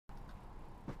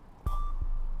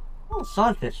Oh,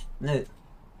 scientist. No.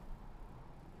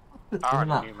 I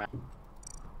already knew, man.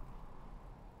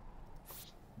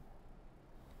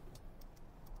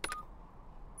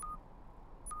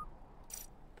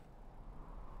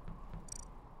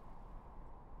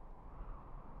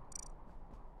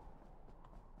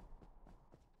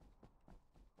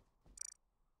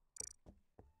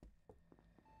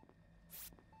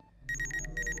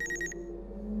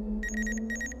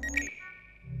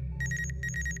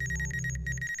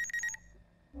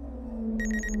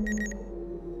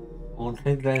 I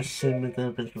think they're assuming they're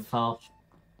a bit of fast.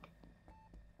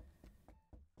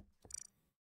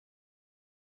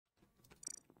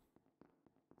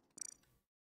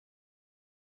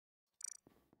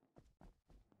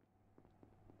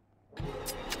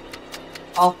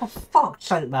 Oh, for fuck's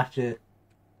sake, Matthew.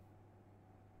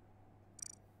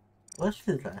 Where's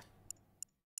TJ?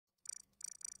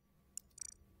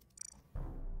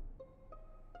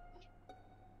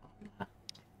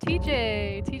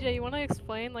 TJ, you want to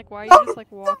explain like why you just like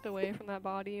walked away from that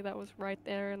body that was right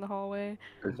there in the hallway?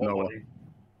 There's no one.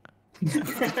 I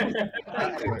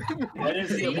didn't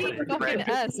see a body. Fucking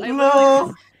S. I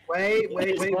No! Wait.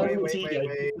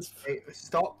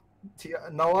 Stop.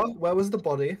 Noah, where was the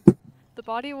body? The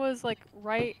body was like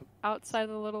right outside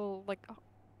the little like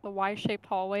the Y-shaped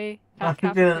hallway I at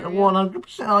can get it cafeteria. 100%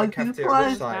 IQ Cafeteria, play.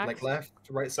 which side? Like left,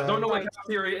 right side? I don't know where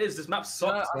cafeteria is. This map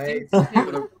sucks. I Wait. think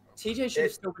TJ should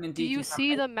have still been in Do you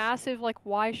see the massive like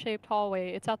Y-shaped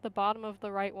hallway? It's at the bottom of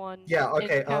the right one. Yeah,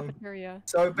 okay, In cafeteria.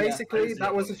 So basically, Yeah,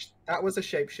 that was a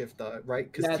shapeshifter,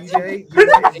 right? Because Yeah, TJ, you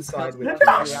went inside with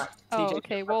TJ. Oh,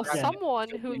 okay. Well, Yeah. someone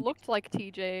who looked like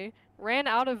TJ ran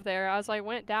out of there as I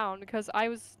went down because I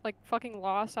was like fucking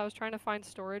lost. I was trying to find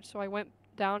storage, so I went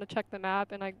down to check the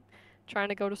map and I trying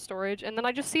to go to storage, and then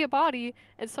I just see a body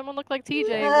and someone looked like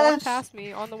TJ walk past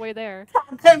me on the way there.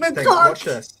 Watch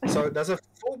this. So there's a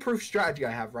foolproof strategy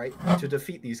I have, right, to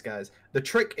defeat these guys. The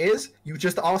trick is you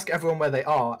just ask everyone where they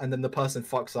are, and then the person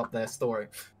fucks up their story.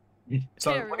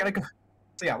 So Yeah, we're gonna go.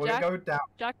 So yeah, we're gonna go down.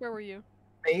 Jack, where were you?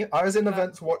 Me, I was in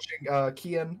events watching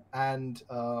Kian and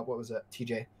what was it,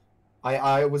 TJ.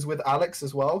 I was with Alex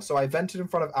as well, so I vented in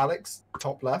front of Alex,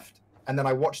 top left, and then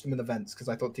I watched him in the vents because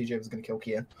I thought TJ was going to kill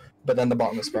Kian, but then the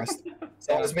bottom was pressed.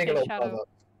 So I was being a little clever.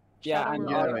 Yeah, and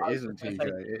Yeah, it isn't TJ.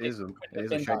 It isn't. It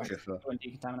is a shapeshifter.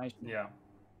 Decontamination. Yeah.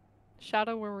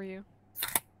 Shadow, where were you?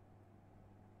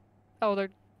 Oh, they're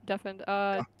deafened.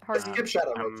 Harvey. Skip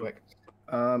Shadow real quick.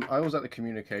 I was at the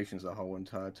communications the whole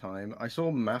entire time. I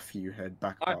saw Matthew head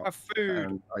back I up, have food.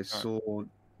 and I saw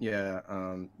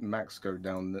Max go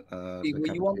down the. Were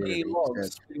you on the cafeteria logs?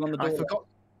 instead. Were you on the I door? forgot.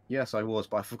 Yes, I was,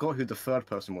 but I forgot who the third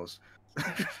person was.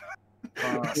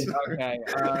 Okay. Okay.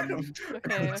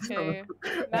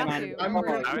 Matthew, I'm where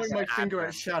were you? pointing my finger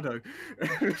at Shadow.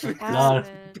 No.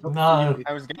 No.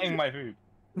 I was getting my food.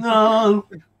 No.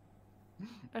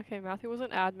 Okay, Matthew was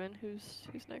an admin. Who's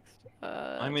next?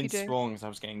 I'm in TJ. strong because I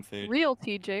was getting food. Real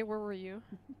TJ, where were you?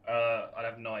 I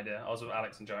have no idea. I was with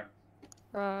Alex and Jack.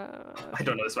 Uh. I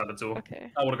don't know this map at all.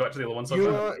 Okay. I want to go back to the other one. So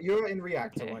You're in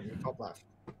reactor, weren't you? Top left.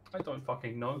 I don't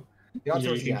fucking know. The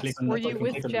answer is yes. Were you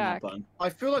with Jack? I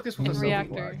feel like this was In a silver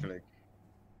reactor. actually.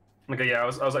 Okay, yeah, I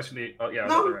was actually. Oh, yeah, I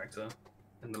was No. at the reactor.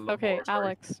 In the Okay, laboratory.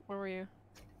 Alex, where were you?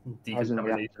 I was in the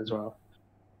Decontamination. reactor as well.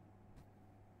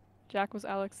 Jack was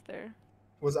Alex there.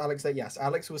 Was Alex there? Yes.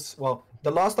 Alex was. Well,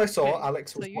 the last I saw, Okay,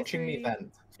 Alex was so you watching me three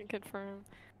vent. can confirm.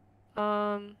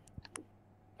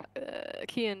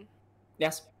 Kian,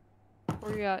 Yes.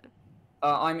 where you at?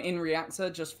 I'm in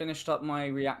reactor. Just finished up my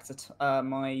reactor.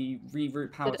 My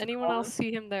reroute power. Did to anyone car. else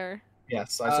see him there?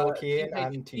 Yes, I saw TJ Kian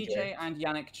and TJ. and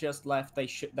Yannick just left. They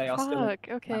are still. Fuck,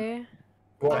 okay. I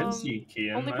What? didn't see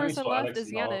Kian. Only I only person saw left Alex is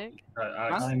and Noel. Yannick.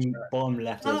 Alex I'm and bottom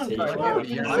left Oh, of the no, team. no, I'm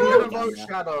Yeah. gonna vote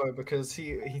Shadow because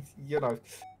he, you know,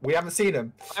 we haven't seen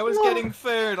him. I was getting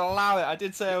food. Allow it. I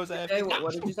did say I was there. Hey,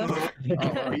 what did you say?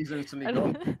 Oh, he's instantly I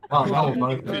gone. don't- Oh, no,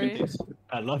 no. Sorry.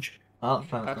 Bad luck. That's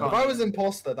If I was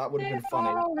imposter, that would have been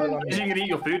funny. But, Is you gonna eat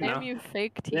your food now? Damn you,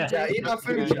 fake Yeah. TJ. yeah, eat that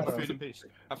food, Yeah, Shadow. food in peace.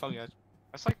 Have fun, guys.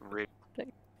 That's like really.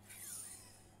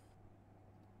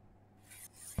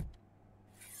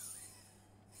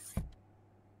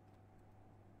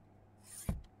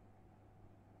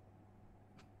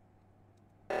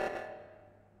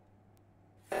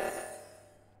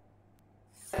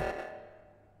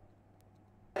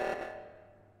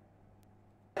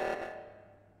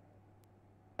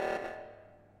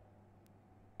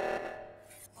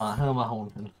 Alright, who am I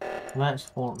haunting? Let's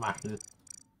haunt Matthew.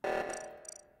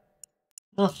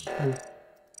 Just who?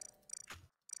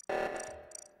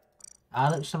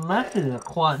 Alex and Matthew are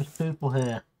quite people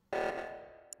here.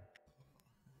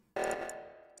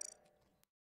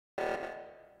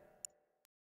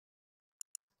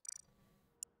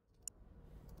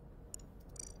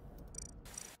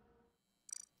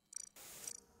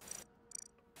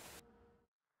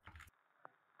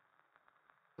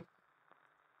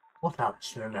 What's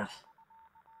Alex doing there?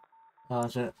 Oh,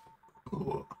 is it?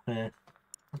 Yeah.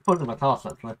 I put it in my task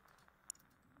actually.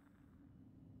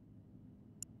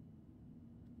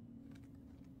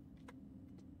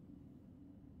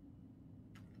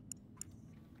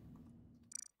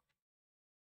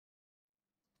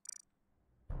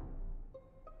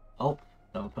 Oh,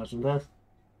 another person dead.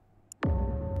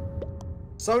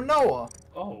 So Noah.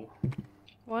 Oh.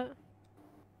 What?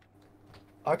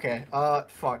 Okay,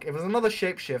 fuck. It was another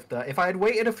shapeshifter. If I had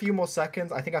waited a few more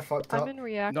seconds, I think I fucked up. I'm in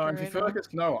reactor No, if you right feel now. like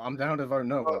it's Noah, I'm down to vote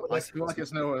Noah. Oh, I listen, feel like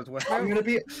it's Noah as well. I'm gonna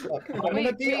be, look, I'm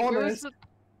gonna be wait, where was honest. the...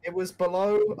 It was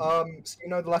below, so you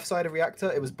know the left side of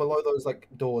reactor? It was below those, like,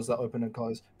 doors that open and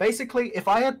close. Basically, if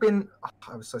I had been...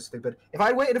 I was so stupid. If I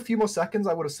had waited a few more seconds,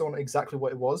 I would have seen exactly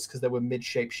what it was, because they were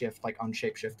mid-shape-shift, like,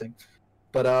 unshape-shifting.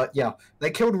 But, yeah. They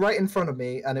killed right in front of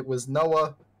me, and it was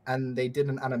Noah, and they did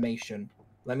an animation.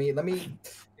 Let me... You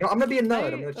know, I'm gonna be a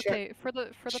nerd. I'm gonna check... Okay, for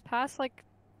the past, like,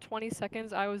 20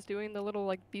 seconds, I was doing the little,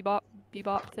 like, bebop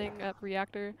thing at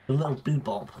reactor. The little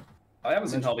bebop. I haven't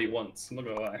seen Harvey once, I'm not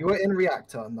gonna lie. You were in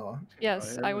reactor, Noah.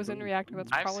 Yes, I I was in reactor.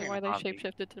 That's I've probably seen why they Harvey.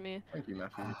 shapeshifted to me. Thank you,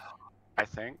 Matthew. I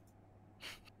think.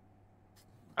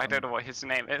 I don't know what his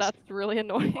name is. That's really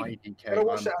annoying. IDK. Gotta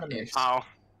watch the I'm animation. pissed. Oh.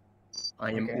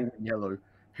 I am Okay. all yellow.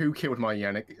 Who killed my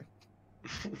Yannick? I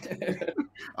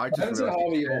I just haven't seen realized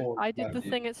Harvey he did. or I did the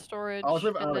Matthew. thing at storage, I was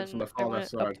with and Alex on then the I far went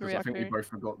left up side to because I think we reactor. both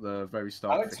forgot the very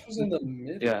start. Alex was in the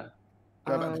middle. Yeah.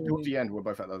 Towards the end, we're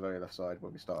both at the very left side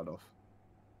where we started off.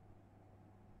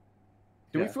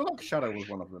 Do we Yeah. feel like Shadow was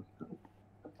one of them?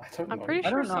 I don't know. I'm pretty I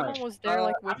sure don't know. someone was there,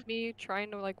 like, with me,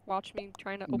 trying to, like, watch me,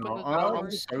 trying to open No, the I'm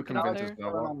door. so get convinced there. it's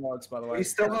Noah. on logs, by the way. We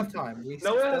still have time. We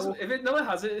Noah has, still... if Noah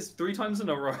has it, it's 3 times in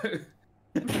a row.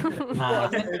 Nah.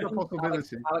 There's a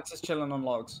possibility. Alex is chilling on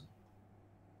logs.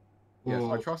 Yes,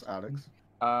 I Ooh. trust Alex.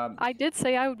 I did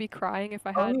say I would be crying if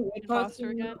I had only one Impostor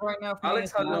person again. right now for me Alex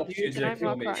is had an Matthew, opportunity and to I'm kill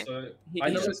not me, crying. so He- I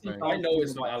he's know just it's not I know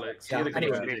it's doing not right. Alex. Yeah, He had a good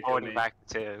anyway. opportunity to kill Holding me. back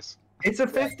the tears. It's a I'm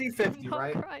 50-50, not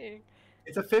right? crying.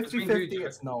 It's a Between 50-50 who,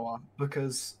 it's Noah,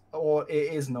 because... Or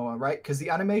it is Noah, right? Because the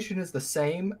animation is the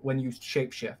same when you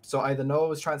shapeshift. So either Noah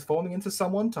was transforming into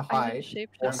someone to I hide, didn't shape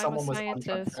or shift. I'm a someone was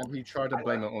scientist. And he tried to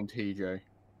blame it on TJ.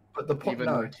 but the point... Even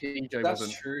No. though TJ That's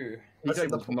wasn't. true. Listen,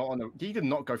 TJ was not on the. He did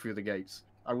not go through the gates.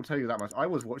 I will tell you that much. I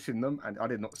was watching them and I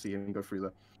did not see him go through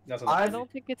the. That's I I've- don't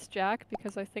think it's Jack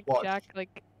because I think Watch. Jack,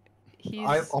 like,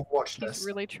 I've he's watched this.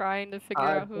 really trying to figure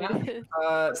out who Jack- it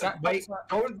is. Zach, Wait,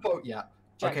 don't vote yet.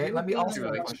 Jack, Okay, you let me were ask you in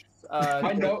a the question.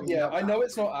 I know. Yeah, I know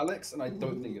it's not Alex, and I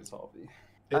don't think it's Harvey.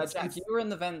 Jack, you were in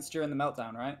the vents during the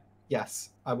meltdown, right? Yes,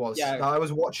 I was. Yeah. I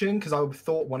was watching because I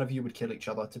thought one of you would kill each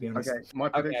other, to be honest. Okay, my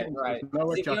prediction right. is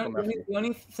Noah, See, Jack, or the Matthew.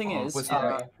 only thing Oh, is, was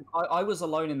I was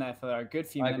alone in there for a good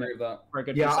few I minutes. agree with that. For a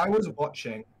good Yeah, few I seconds. was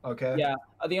watching, okay? Yeah,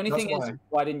 the only That's thing is, why.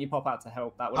 why didn't you pop out to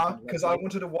help? That would Because I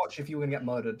wanted to watch if you were going to get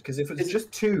murdered. Because if it was Is it-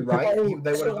 just two, right, Oh,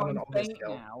 they would So have done an I'm obvious saying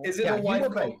kill. now, Is it Yeah, the you wife? were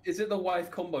bait. Is it the wife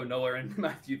combo Noah and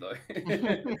Matthew though?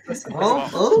 Listen,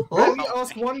 Oh, let me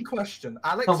ask one question.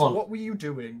 Alex, Come on. what were you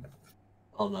doing?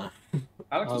 Oh no.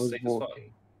 Alex I was was safe as fuck.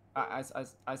 walking.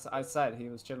 I said he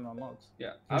was chilling on logs. Yeah,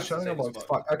 You're Alex showing was a safe as log.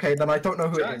 fuck. Fuck. Okay, then I don't know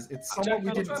who Jack- it is. It's Jack, someone we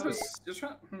you're didn't trying see. to- you're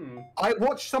trying- I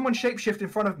watched someone shapeshift in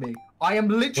front of me. I am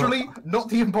literally not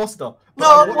the imposter. but No,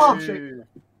 I watched what? them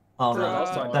shape- Oh Bro, no.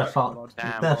 last time, They're Jack. fucked.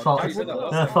 Damn. They're I fucked. said that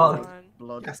last They're time. fucked.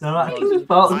 Blood. Yes, They're blood. actually I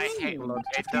fucked. hate Blood.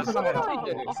 it. Keep Doesn't an eye out. Oh,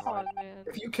 Yeah. come on, man.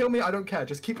 If you kill me, I don't care.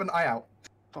 Just keep an eye out.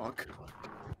 Fuck.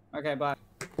 Okay, bye.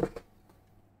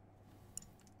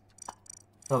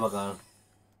 Oh my god.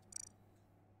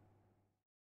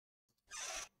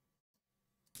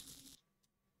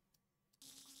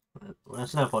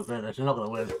 There's no point doing this. You're not gonna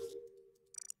win.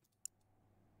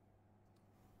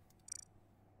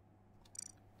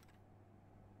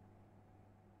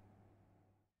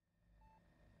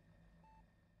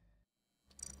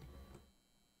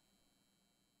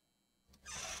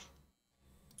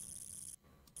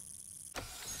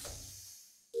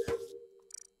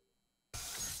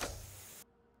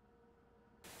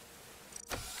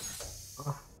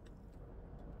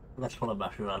 Let's follow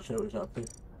back around, see what he's up to.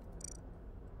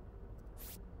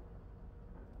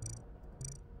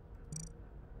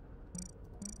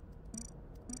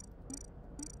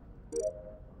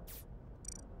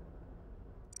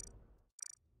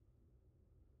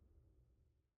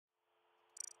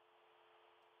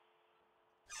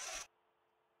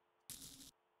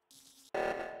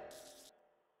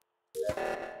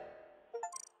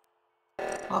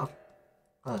 Oh,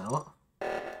 I don't know what.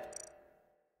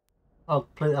 Oh,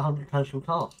 play 100 potential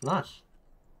tasks. Nice.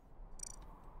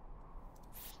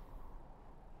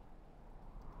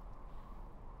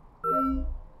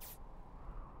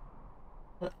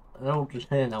 They're all just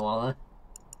here now, are they?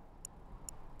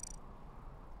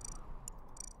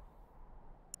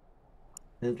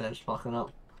 His leg's fucking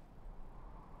up.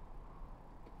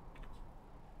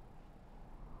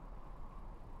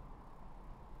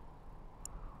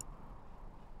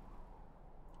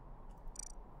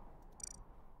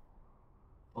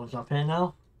 What's up here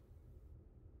now?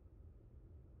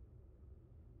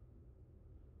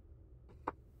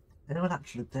 Anyone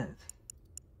actually dead?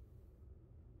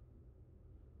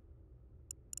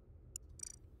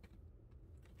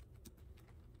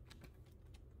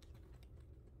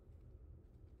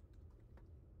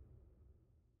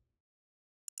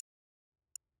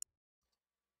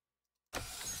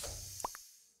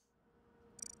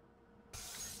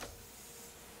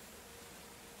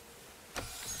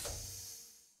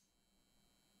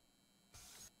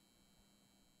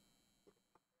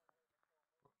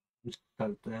 Who's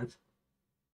so dead?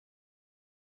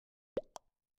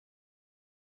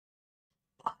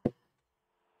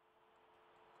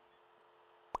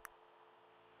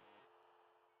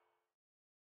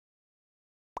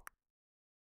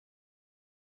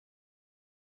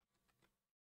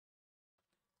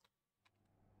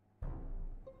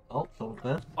 Oh, someone's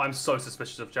dead. I'm so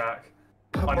suspicious of Jack.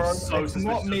 I'm Bro, so it's suspicious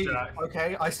not of me. Jack.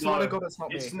 Okay, I swear No, to God, it's not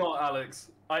me. It's not Alex.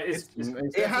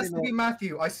 It has to be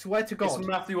Matthew. I swear to God. It's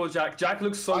Matthew or Jack. Jack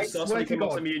looks so I sus swear when he to came up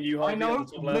God. to me and you. I Harvey, know. on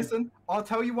the top left. Listen, I'll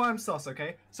tell you why I'm sus.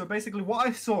 Okay. So basically, what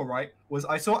I saw right was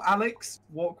I saw Alex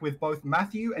walk with both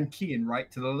Matthew and Kian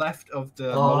right to the left of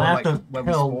the Oh, they have to where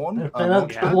we kill. spawn. If they don't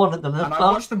kill one of them, And they're I fucked.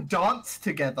 watched them dance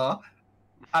together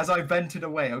as I vented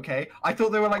away. Okay. I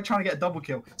thought they were like trying to get a double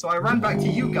kill, so I ran back to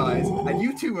you guys, and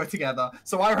you two were together.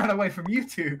 So I ran away from you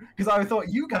two because I thought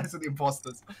you guys were the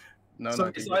imposters. No, So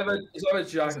no. It's either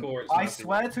Jack Listen, or it's I Matthew.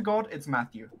 swear to God, it's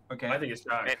Matthew. Okay. I think it's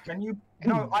Jack. Can you?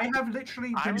 No, I have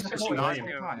literally I been was just supporting this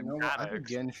lying. whole time. You know what? I'm a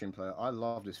Alex. Genshin player. I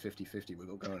love this 50-50 we've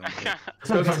got going on here.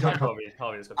 So it's Jack, Harvey.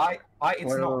 Harvey is It's wait,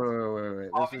 not. wait.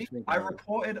 Harvey, Let's think I about it.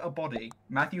 reported a body.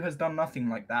 Matthew has done nothing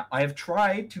like that. I have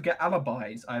tried to get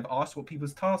alibis. I have asked what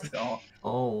people's tasks are.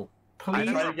 Oh. I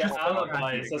Please, try to get just follow Matthew.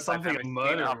 alibis. There's something haven't a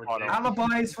murder seen routine.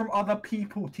 Alibis from other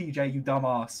people, TJ, you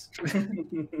dumbass.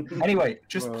 Anyway,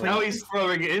 just Well, Now please. he's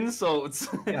throwing insults.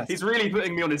 Yes. He's really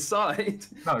putting me on his side.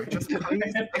 No, just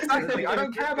please. Exactly. I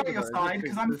don't care about your side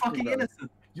because I'm fucking innocent.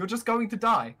 You're just going to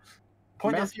die.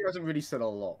 Point of Matthew hasn't really said a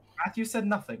lot. Matthew said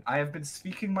nothing. I have been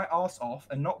speaking my ass off,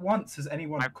 and not once has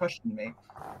anyone questioned me.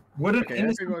 Would an Okay,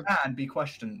 innocent everyone- man be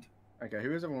questioned? Okay,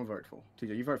 who has everyone voted for?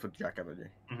 TJ, you voted for Jack, haven't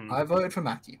you? I voted for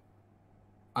Matthew.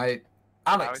 Alex,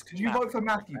 was could you Matthew. vote for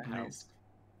Matthew, What the hell? please?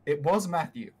 It was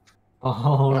Matthew.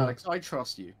 Oh. Alex, I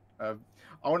trust you.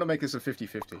 I want to make this a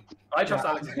 50-50. I trust Yeah.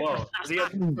 Alex as well. 'cause he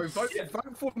had- So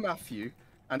vote for Matthew,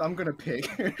 and I'm gonna pick.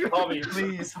 Harvey,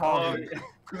 Please, Harvey.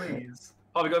 Please.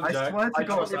 Harvey, go for I Jack. swear to I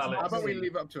God, trust it's How Alex. about we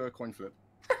leave it up to a coin flip?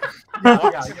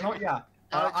 Yeah, you know what? Yeah.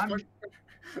 Alex, I'm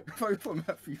vote for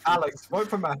Matthew. Alex. Vote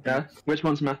for Matthew. Yeah. Which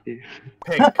one's Matthew?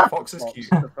 Pink. Fox is Fox, cute.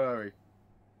 the furry.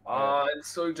 It's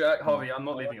so Jack. Harvey, I'm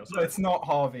not leaving your No, side. it's not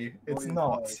Harvey. It's Please,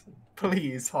 not. Harvey.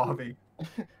 Please, Harvey.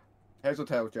 Heads or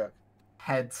tails, Jack?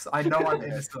 Heads. I know I'm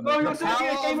innocent. No, The you're talking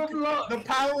a power game of- of luck. The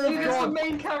power of He's the God.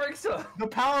 main character. The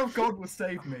power of God will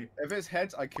save me. If it's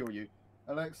heads, I kill you.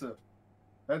 Alexa,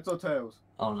 heads or tails?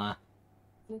 Oh no.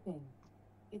 Flipping.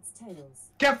 It's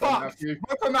tails. Get Vote fucked. Matthew.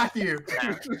 Vote for Matthew.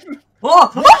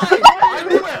 What? I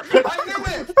knew it. I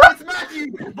knew it. It's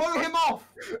Matthew. Vote him off.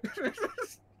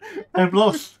 I've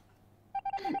lost.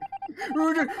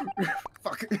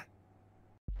 Fuck.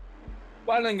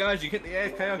 Well then, guys, you get the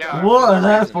AFK. Yeah. What on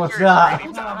earth was that?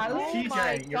 Oh TJ,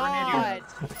 my you're an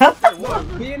god.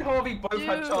 No, me and Harvey both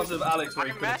had Dude. chances of Alex where I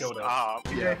he could have messed killed us. up.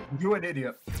 Yeah, you're an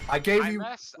idiot. I gave I you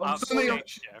messed I'm up so many so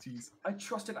opportunities. I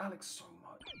trusted Alex so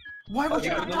much. Why would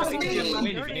you Yeah, trust you me? didn't win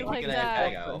if you Dirty didn't like get an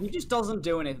that. AFK out. He just doesn't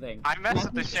do anything. I messed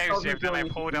up the shave shift and I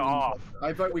pulled it off.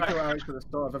 I vote we kill Alex at the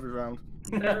start of every round.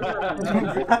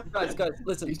 guys,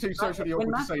 listen. He's too socially When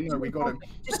awkward to say no, we got him.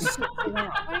 Just sits around,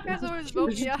 Why you guys always vote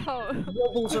me out?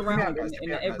 wobbles around guys, in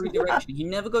yeah, every direction. He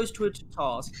never goes to a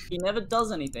task. He never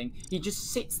does anything. He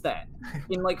just sits there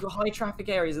in like high traffic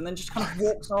areas and then just kind of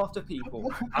walks after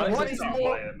people. Alex What is is not more-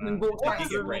 playing, And then man. walks back to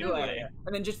the What radio is he area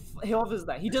and then just he hovers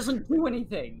there. He doesn't do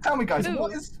anything. Tell me, guys, Dude.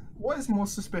 what is more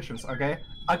suspicious? Okay,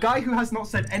 a guy who has not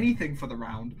said anything for the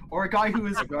round, or a guy who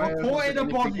has A guy who reported a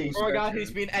hasn't body? Or a guy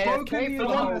who's been Spoken AFK for the the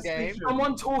whole honest game. picture.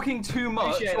 Someone talking too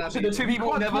much. Appreciate that, To the two people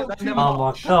You never, can't that talk never too Oh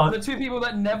my god. the two people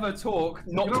that never talk,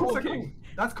 not You know what's so talking. cool?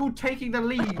 That's called taking the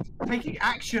lead, taking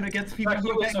action against people Jack, who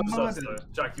you are were getting so sus, murdered. though.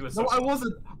 Jack, you were No, so I sus.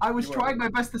 wasn't. I was You trying were. my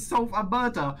best to solve a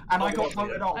murder, and I got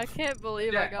voted off. I can't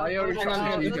believe I got I only voted found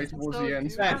off. the That's DJ towards so the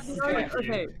end. stupid.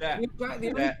 Okay, the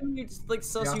only thing you like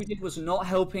sus you did was not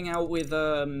helping out with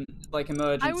like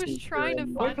emergency. I was trying to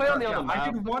Don't find play on the out. other map.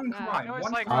 I did one Yeah. crime. It was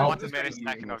One like crime. 1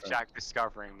 millisecond of Jack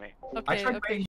discovering me. I Okay, tried okay, playing